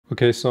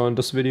Okay, so in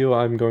this video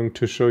I'm going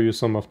to show you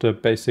some of the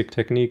basic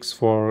techniques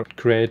for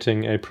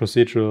creating a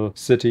procedural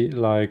city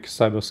like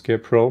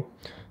CyberScape Pro.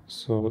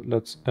 So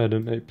let's add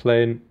in a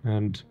plane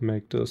and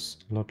make this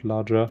a lot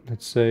larger.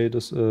 Let's say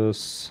this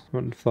is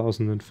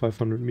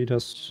 1500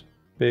 meters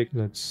big.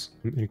 Let's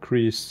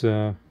increase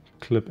the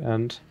clip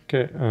end.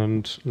 Okay,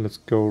 and let's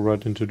go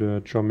right into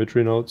the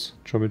geometry nodes.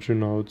 Geometry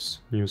nodes,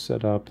 new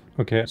setup.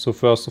 Okay, so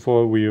first of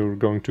all we are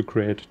going to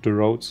create the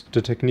roads.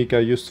 The technique I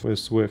used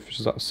is with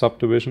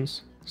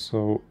subdivisions.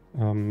 So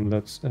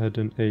let's add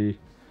in a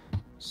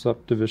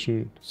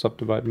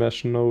subdivide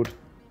mesh node.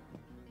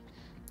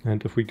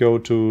 And if we go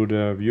to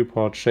the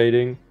viewport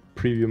shading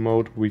preview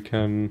mode, we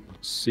can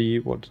see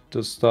what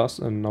this does.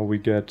 And now we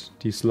get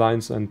these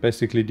lines, and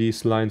basically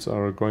these lines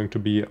are going to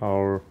be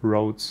our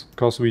roads.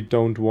 Because we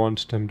don't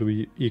want them to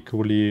be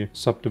equally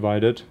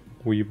subdivided,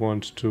 we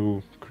want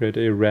to create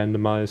a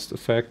randomized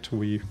effect.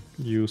 We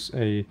use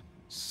a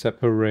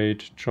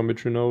separate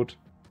geometry node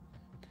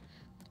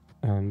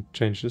and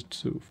change it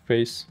to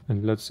face,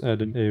 and let's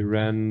add in a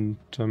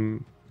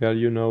random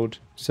value node,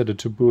 set it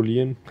to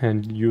Boolean,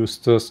 and use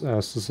this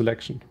as a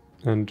selection.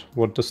 And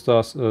what this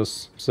does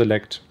is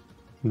select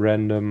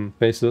random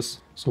faces.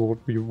 So what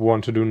we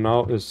want to do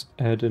now is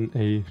add in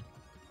a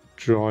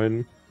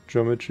join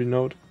geometry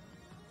node,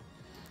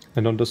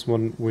 and on this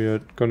one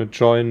we're gonna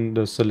join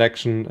the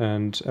selection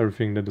and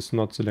everything that is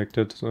not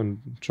selected and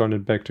join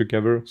it back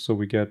together so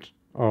we get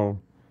our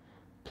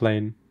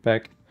plane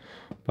back.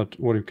 But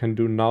what you can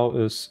do now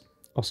is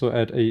also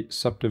add a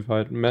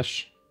subdivide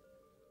mesh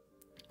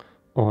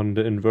on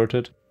the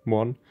inverted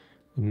one.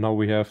 And now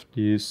we have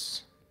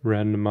these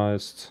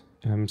randomized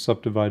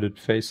subdivided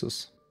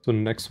faces. So the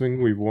next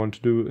thing we want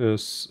to do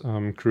is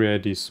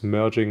create these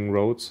merging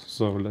roads.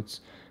 So let's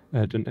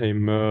add in a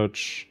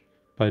merge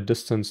by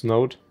distance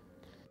node.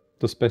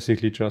 This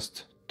basically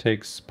just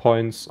takes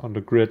points on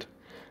the grid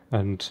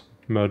and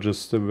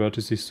merges the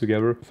vertices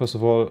together. First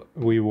of all,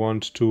 we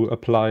want to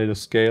apply the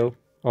scale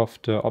of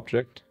the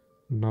object.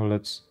 Now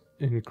let's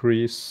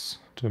increase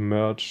the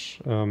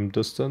merge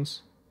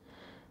distance.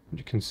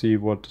 You can see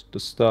what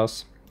this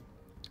does.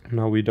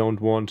 Now we don't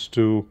want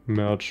to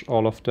merge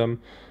all of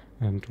them,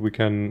 and we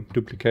can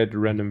duplicate the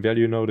random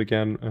value node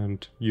again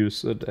and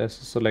use it as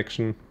a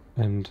selection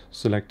and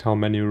select how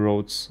many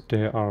roads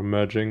they are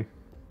merging.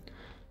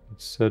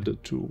 Let's set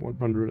it to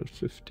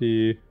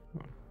 150,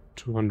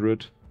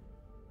 200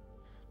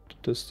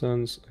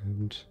 distance,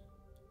 and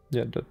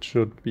yeah, that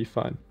should be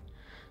fine.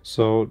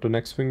 So the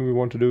next thing we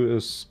want to do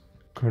is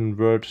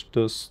convert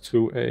this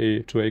to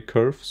a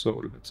curve.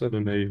 So let's add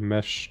in a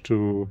mesh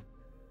to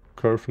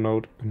curve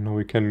node, and now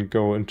we can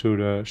go into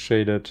the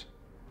shaded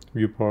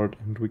viewport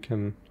and we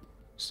can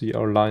see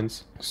our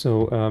lines.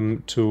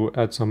 So to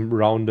add some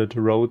rounded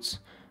roads,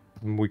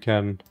 we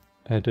can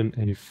add in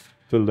a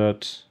fillet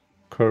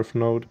curve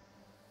node,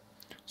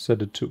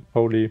 set it to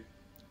poly,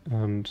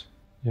 and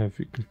yeah, if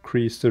you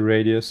increase the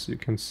radius, you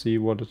can see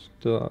what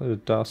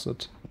it does.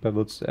 It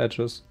bevels the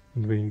edges.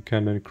 And we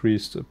can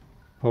increase the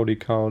poly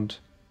count,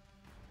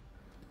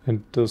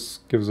 and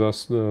this gives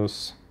us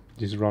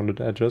these rounded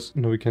edges.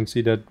 Now we can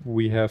see that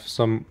we have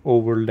some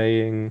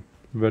overlaying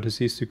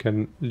vertices. You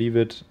can leave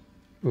it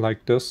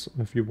like this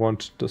if you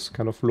want this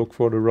kind of look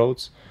for the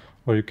roads,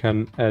 or you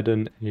can add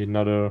in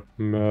another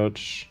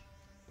merge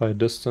by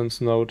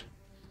distance node,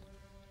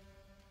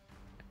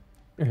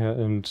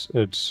 and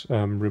it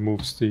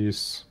removes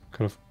these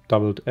kind of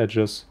doubled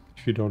edges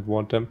if you don't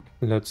want them.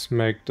 Let's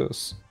make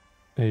this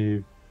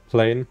a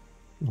plane.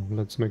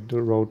 Let's make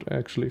the road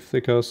actually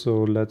thicker,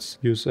 so let's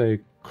use a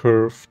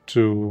curve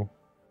to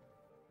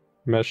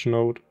mesh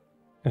node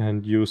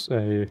and use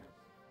a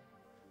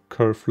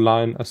curve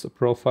line as a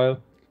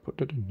profile. Put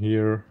it in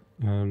here,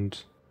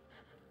 and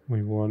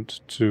we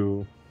want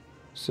to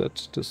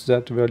set the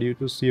Z value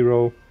to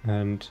 0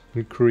 and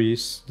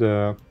increase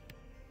the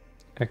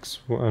X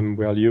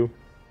value,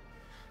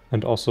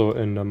 and also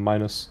in the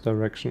minus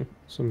direction,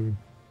 so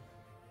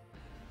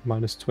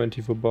minus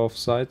 20 for both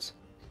sides.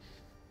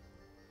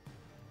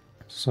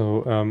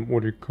 So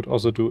what we could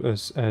also do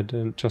is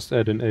just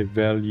add in a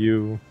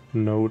value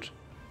node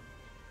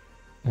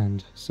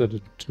and set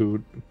it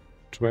to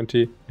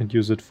 20 and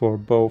use it for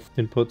both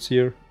inputs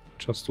here,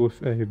 just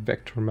with a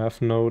vector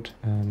math node,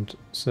 and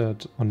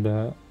set on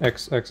the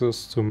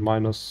x-axis to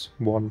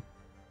 -1,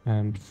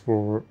 and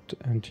for the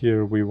end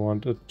here we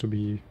want it to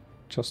be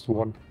just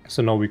 1.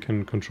 So now we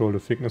can control the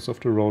thickness of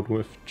the road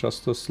with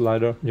just a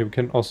slider. Yeah, we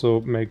can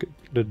also make it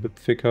a little bit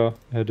thicker,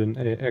 add in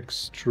a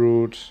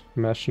extrude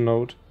mesh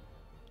node.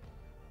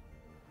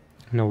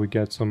 Now we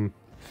get some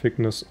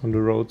thickness on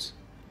the roads.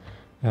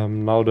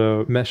 Now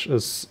the mesh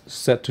is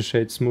set to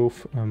shade smooth,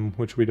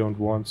 which we don't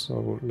want,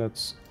 so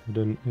let's add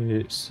in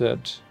a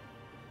set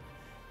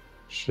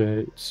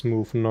shade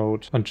smooth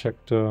node, uncheck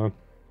the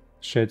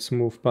shade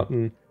smooth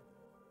button,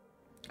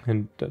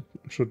 and that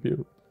should be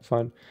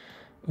fine.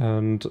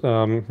 And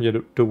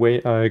yeah, the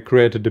way I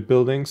created the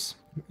buildings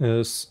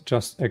is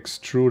just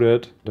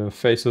extruded the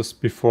faces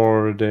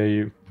before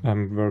they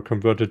were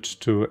converted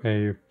to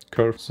a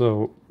curve.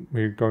 So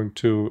we're going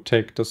to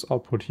take this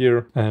output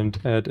here and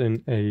add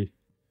in a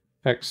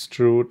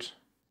extrude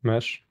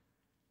mesh.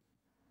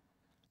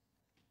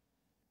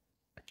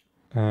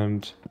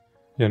 And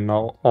yeah,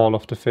 now all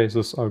of the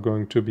faces are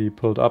going to be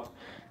pulled up.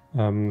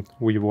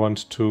 We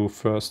want to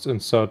first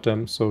insert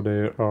them so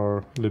they are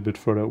a little bit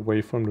further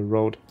away from the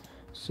road.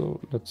 So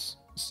let's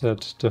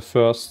set the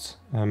first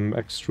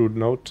extrude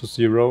node to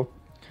 0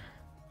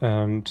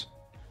 and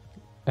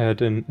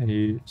add in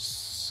a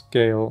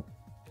scale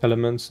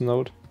elements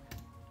node.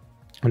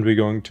 And we're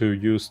going to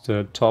use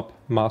the top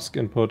mask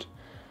input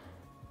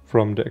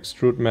from the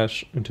extrude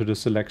mesh into the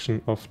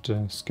selection of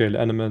the scale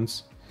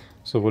elements.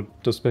 So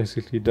what this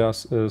basically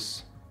does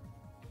is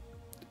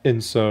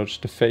insert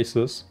the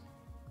faces.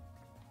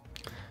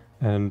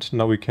 And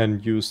now we can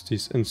use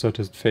these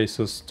inserted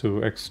faces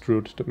to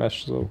extrude the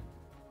mesh. So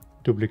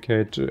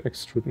duplicate the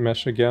extrude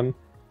mesh again.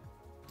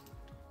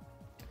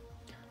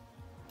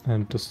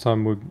 And this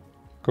time we're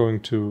going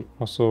to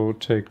also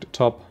take the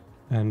top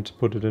and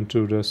put it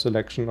into the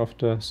selection of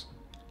the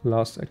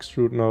last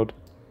extrude node.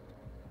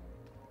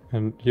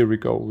 And here we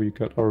go, we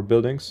got our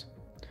buildings.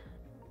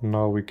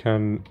 Now we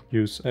can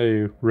use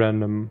a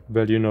random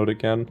value node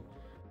again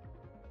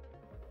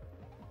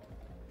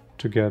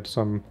to get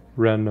some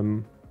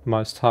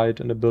randomized height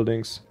in the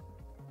buildings.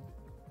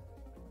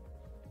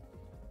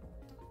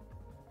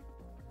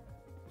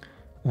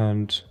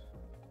 And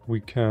we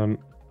can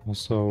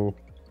also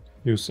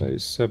use a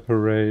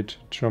separate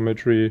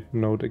geometry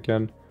node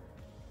again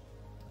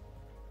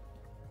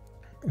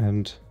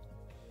and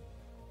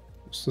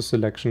use the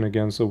selection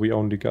again, so we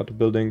only got the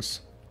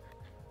buildings.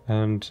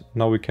 And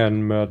now we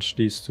can merge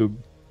these two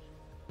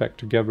back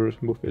together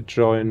with a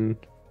join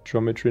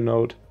geometry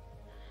node.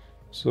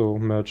 So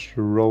merge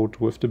the road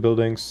with the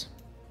buildings.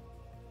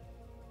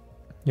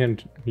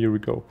 And here we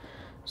go.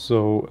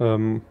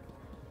 So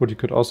what you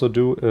could also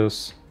do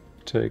is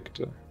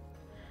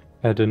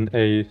add in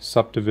a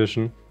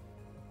subdivision,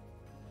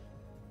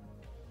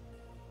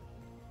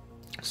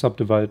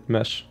 subdivide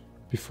mesh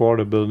before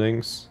the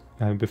buildings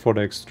and before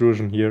the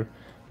extrusion here.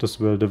 This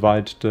will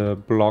divide the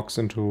blocks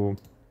into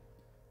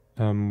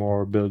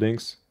more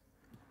buildings.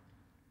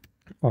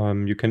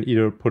 You can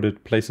either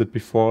place it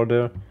before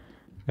the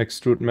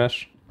extrude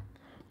mesh,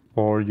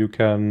 or you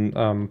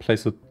can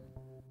place it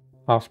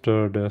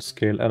after the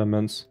scale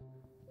elements.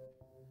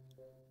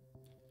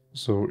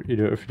 So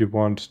either if you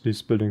want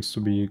these buildings to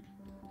be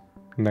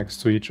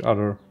next to each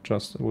other,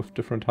 just with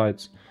different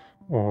heights,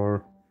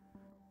 or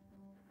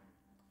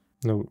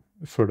no,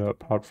 further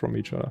apart from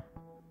each other.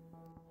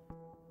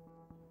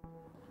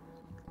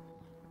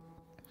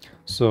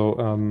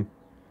 So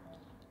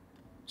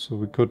so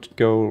we could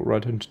go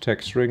right into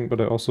texturing, but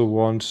I also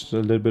want a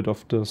little bit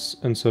of this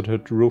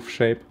inserted roof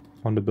shape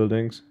on the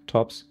buildings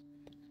tops.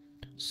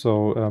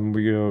 So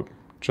we are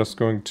just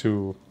going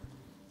to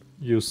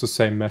use the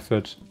same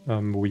method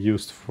we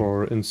used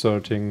for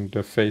inserting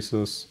the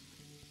faces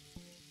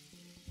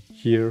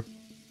here.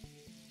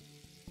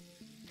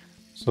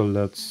 So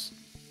let's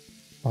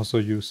also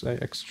use a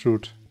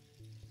extrude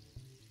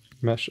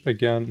mesh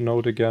again,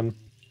 node again,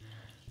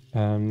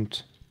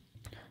 and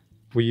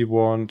we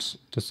want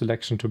the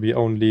selection to be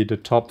only the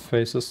top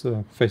faces,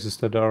 the faces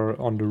that are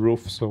on the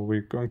roof. So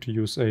we're going to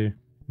use a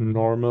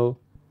normal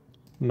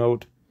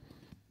node.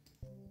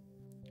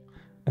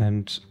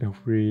 And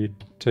if we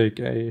take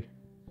a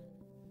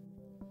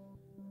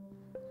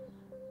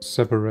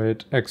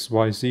separate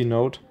XYZ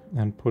node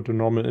and put a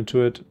normal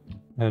into it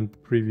and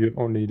preview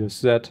only the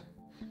Z,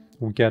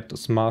 we get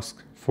this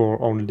mask for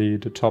only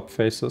the top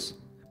faces.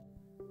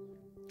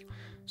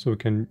 So we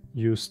can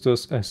use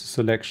this as a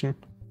selection,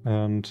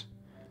 and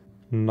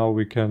now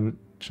we can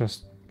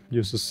just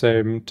use the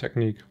same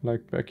technique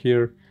like back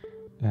here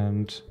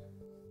and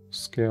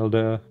scale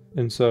the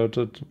insert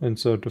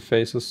the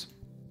faces.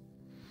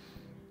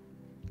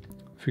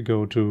 If we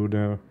go to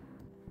the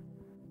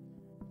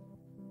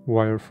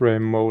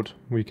wireframe mode,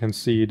 we can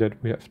see that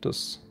we have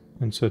this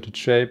inserted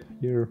shape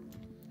here,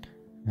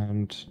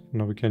 and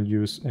now we can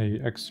use a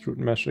extrude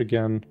mesh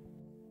again.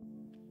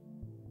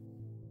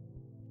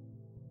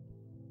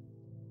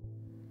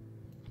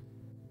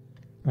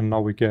 And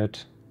now we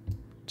get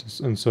this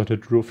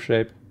inserted roof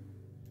shape.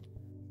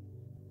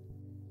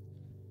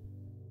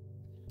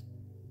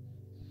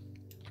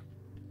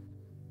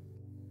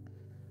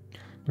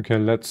 Okay,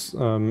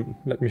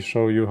 let me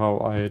show you how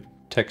I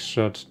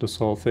textured this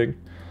whole thing.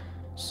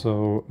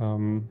 So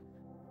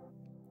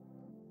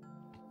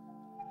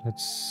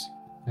let's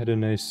add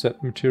in a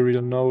set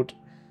material node,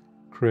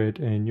 create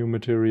a new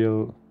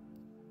material,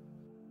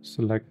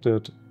 select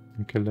it.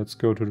 Okay, let's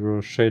go to the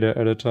shader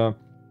editor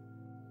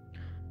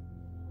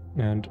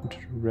and to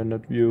the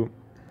rendered view.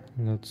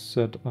 Let's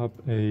set up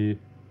a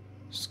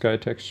sky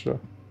texture.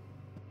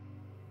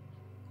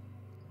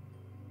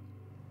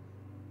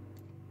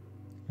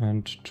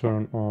 And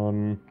turn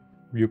on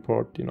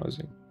viewport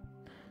denoising.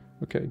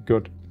 Okay,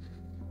 good.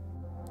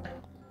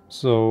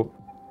 So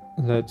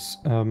let's,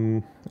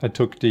 I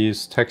took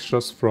these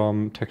textures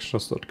from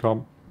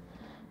textures.com.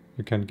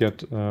 You can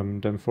get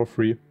them for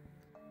free.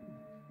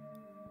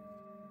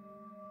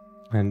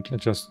 And I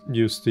just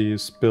use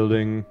these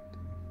building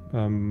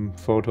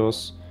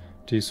photos.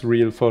 These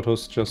real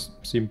photos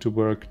just seem to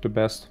work the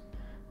best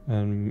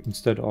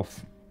instead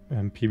of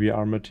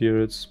PBR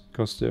materials,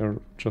 because they're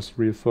just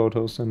real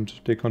photos and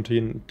they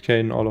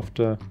contain all of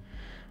the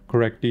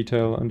correct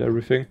detail and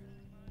everything.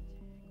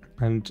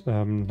 And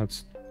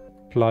let's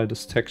apply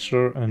this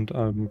texture, and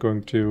I'm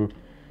going to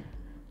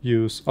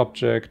use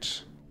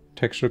object,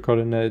 texture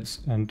coordinates,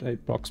 and a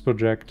box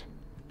project.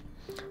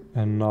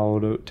 And now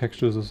the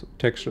texture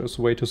is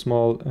way too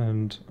small,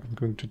 and I'm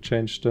going to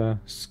change the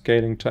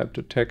scaling type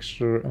to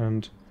texture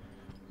and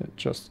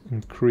just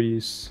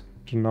increase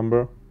the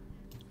number.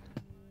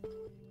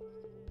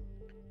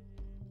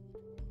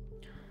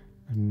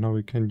 And now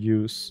we can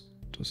use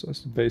this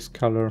as the base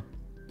color.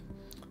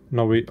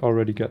 Now we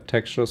already get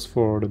textures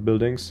for the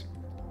buildings.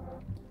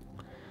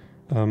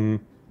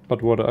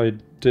 But what I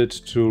did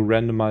to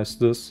randomize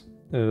this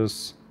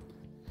is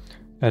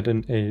add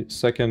in a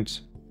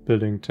second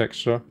building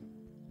texture.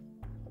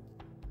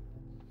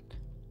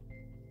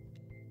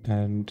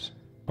 And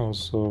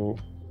also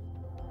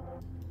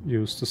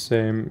use the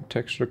same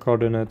texture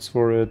coordinates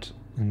for it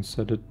and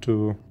set it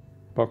to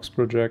box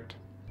project.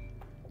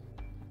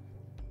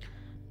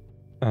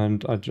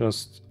 And I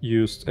just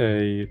used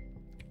a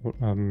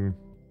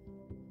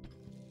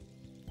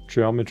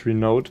geometry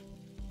node,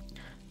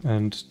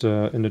 and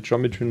in the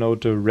geometry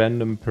node the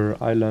random per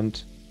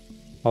island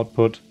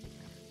output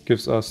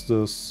gives us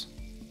this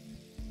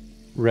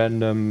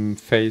random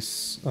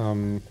face,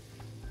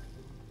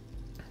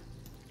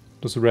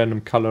 this random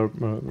color,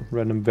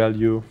 random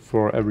value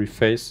for every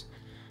face.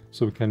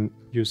 So we can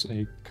use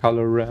a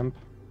color ramp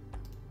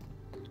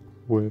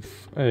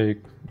with a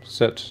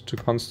set to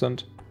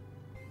constant.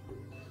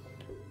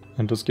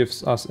 And this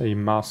gives us a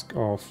mask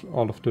of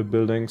all of the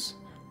buildings,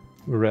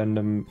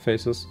 random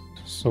faces.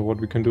 So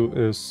what we can do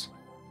is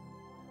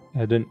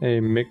add in a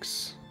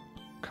mix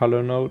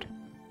color node,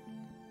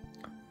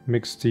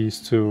 mix these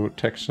two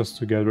textures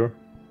together,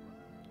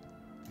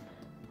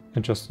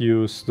 and just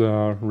use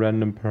the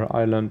random per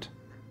island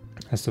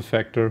as the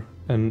factor.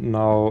 And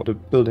now the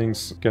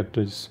buildings get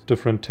these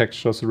different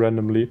textures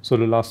randomly. So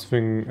the last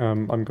thing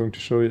I'm going to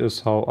show you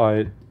is how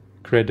I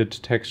created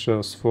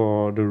textures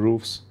for the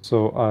roofs.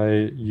 So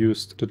I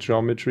used the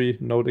geometry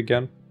node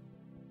again,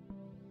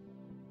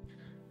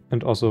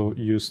 and also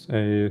used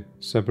a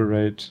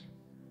separate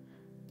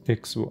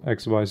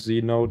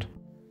XYZ node,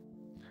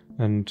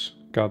 and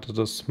got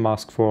this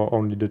mask for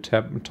only the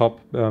top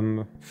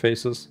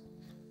faces.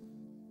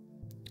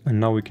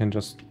 And now we can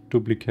just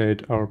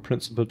duplicate our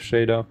principled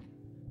shader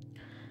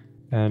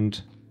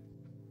and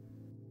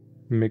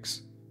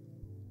mix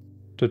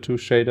the two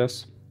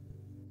shaders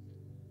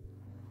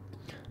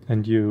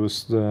and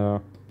use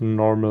the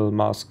normal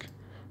mask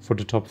for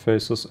the top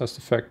faces as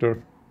the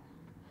factor.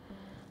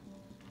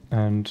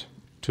 And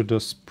to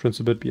this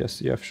principled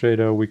BSDF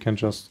shader we can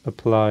just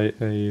apply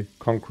a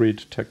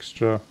concrete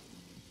texture.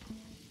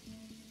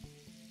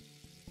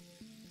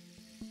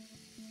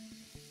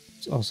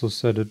 Let's also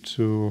set it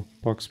to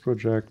box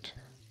project.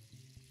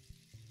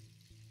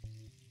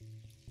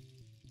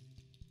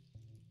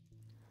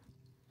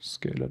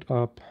 Scale it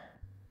up.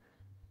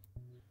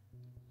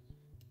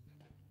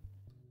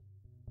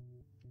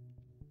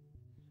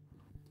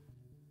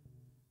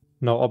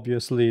 Now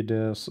obviously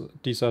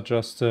these are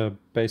just the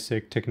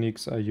basic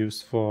techniques I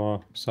used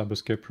for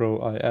CyberScape Pro.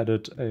 I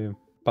added a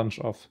bunch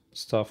of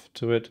stuff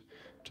to it,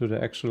 to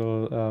the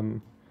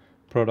actual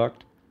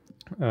product.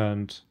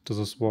 And this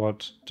is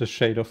what the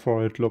shader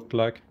for it looked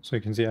like. So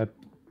you can see I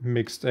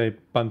mixed a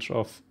bunch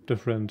of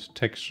different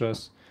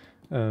textures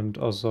and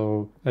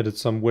also added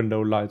some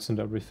window lights and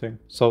everything.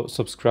 So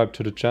subscribe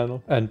to the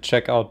channel and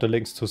check out the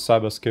links to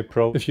CyberScape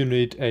Pro if you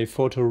need a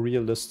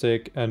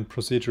photorealistic and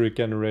procedurally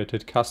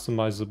generated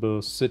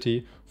customizable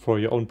city for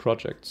your own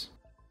projects.